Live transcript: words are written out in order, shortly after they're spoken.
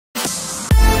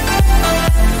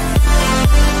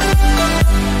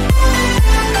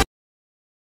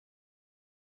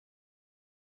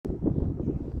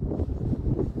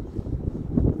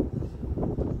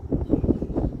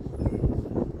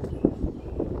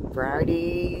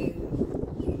Friday,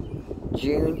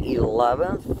 June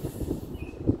 11th.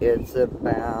 It's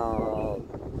about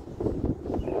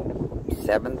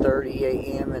 7:30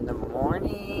 a.m. in the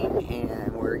morning,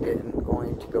 and we're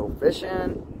going to go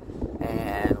fishing.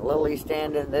 And Lily's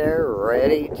standing there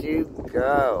ready to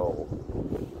go.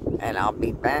 And I'll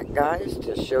be back, guys,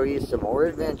 to show you some more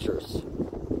adventures.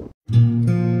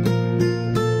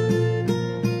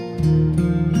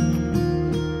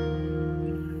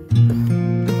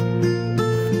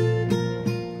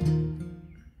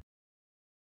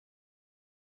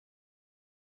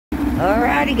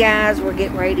 Alrighty, guys, we're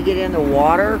getting ready to get in the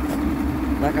water.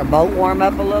 Let our boat warm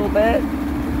up a little bit.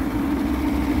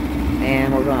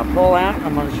 And we're going to pull out, and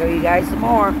I'm going to show you guys some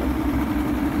more.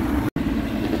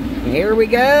 And here we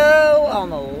go on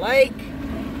the lake.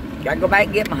 Got to go back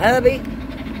and get my hubby.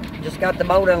 Just got the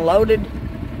boat unloaded.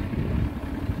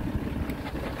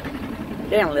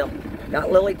 Damn, Lily.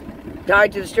 Got Lily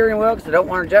tied to the steering wheel because I don't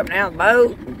want her jumping out of the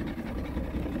boat.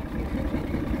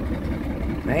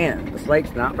 Man, this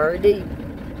lake's not very deep.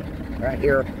 Right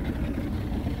here.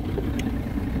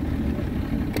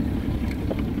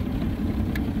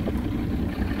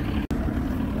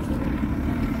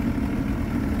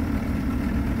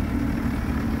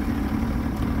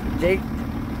 See?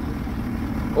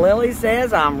 Lily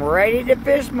says, I'm ready to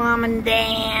fish, Mom and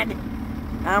Dad.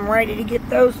 I'm ready to get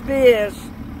those fish.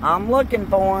 I'm looking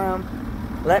for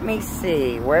them. Let me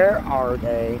see. Where are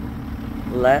they?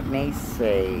 Let me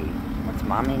see. What's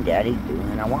Mommy and Daddy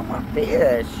doing? I want my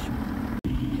fish.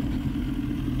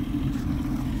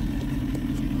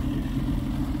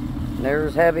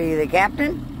 There's Hubby the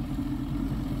captain.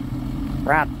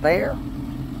 Right there.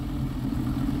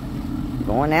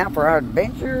 Going out for our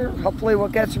adventure. Hopefully we'll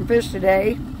catch some fish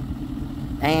today.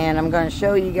 And I'm going to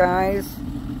show you guys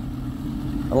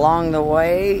along the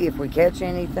way if we catch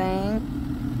anything.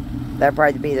 That'll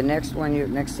probably be the next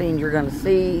one, next scene you're going to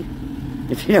see.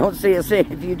 If you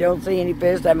don't see any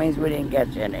fish, that means we didn't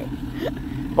catch any.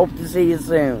 Hope to see you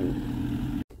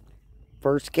soon.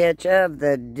 First catch of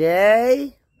the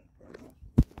day.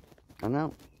 Oh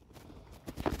no.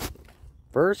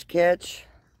 First catch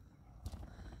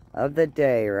of the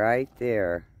day right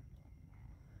there.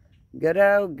 Good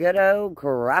old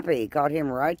crappie. Caught him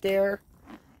right there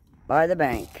by the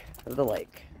bank of the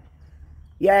lake.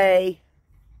 Yay!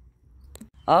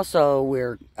 Also,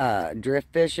 we're drift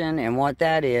fishing, and what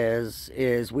that is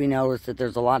we noticed that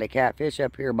there's a lot of catfish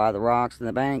up here by the rocks in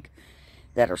the bank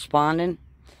that are spawning.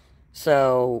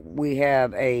 So we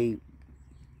have a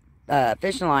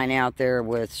fishing line out there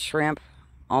with shrimp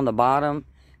on the bottom,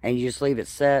 and you just leave it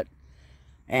set,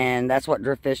 and that's what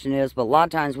drift fishing is. But a lot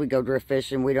of times we go drift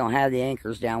fishing, we don't have the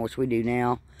anchors down, which we do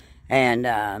now, and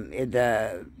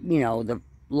the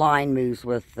line moves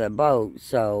with the boat,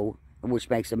 so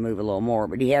which makes him move a little more.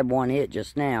 But he had one hit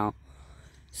just now,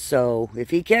 so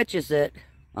if he catches it,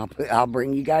 I'll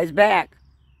bring you guys back.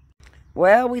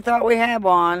 Well, we thought we had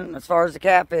one as far as the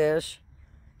catfish.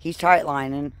 He's tight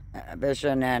lining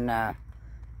fishing, and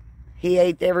he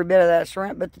ate every bit of that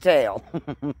shrimp but the tail.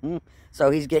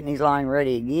 So he's getting his line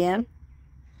ready again.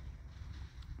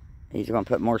 He's going to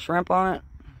put more shrimp on it.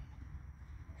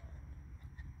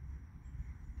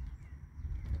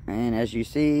 And as you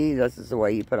see, this is the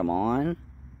way you put them on.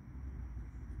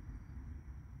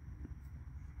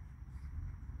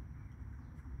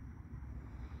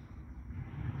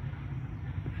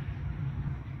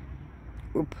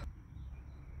 Oop.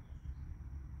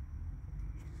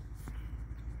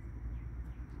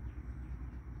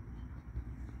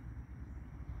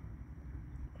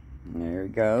 There he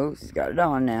goes. He's got it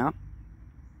on now.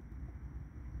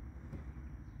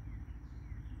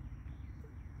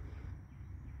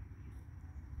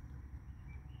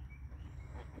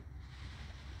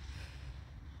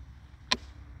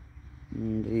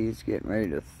 And he's getting ready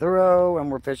to throw,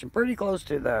 and we're fishing pretty close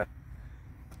to the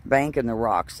bank and the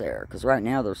rocks there, because right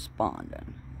now they're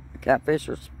spawning. The catfish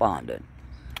are spawning.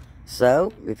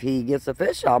 So, if he gets a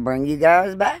fish, I'll bring you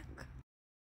guys back.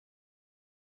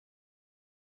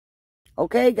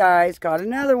 Okay, guys, caught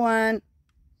another one.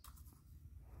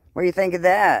 What do you think of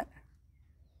that?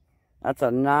 That's a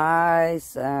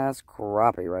nice ass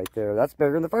crappie right there. That's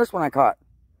bigger than the first one I caught.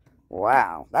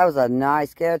 Wow, that was a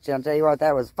nice catch. I'll tell you what,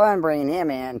 that was fun bringing him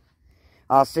in.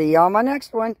 I'll see you on my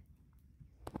next one.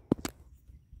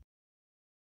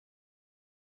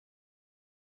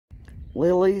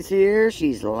 Lily's here.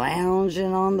 She's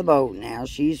lounging on the boat now.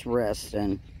 She's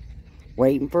resting,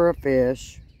 waiting for a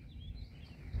fish.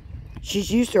 She's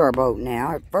used to our boat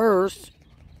now. At first,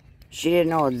 she didn't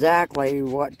know exactly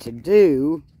what to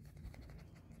do.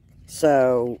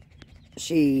 So,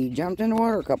 she jumped in the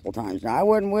water a couple times. Now, I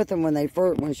wasn't with them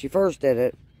when she first did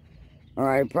it, or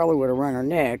I probably would have run her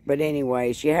neck. But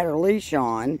anyway, she had her leash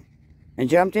on and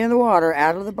jumped in the water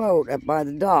out of the boat up by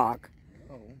the dock.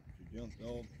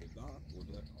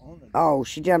 Oh,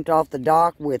 she jumped off the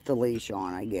dock with the leash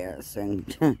on, I guess.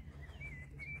 And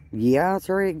yeah, it's a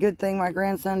very good thing my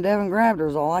grandson Devin grabbed her,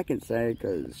 is all I can say,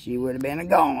 because she would have been a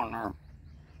goner.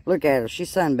 Look at her,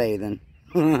 she's sunbathing.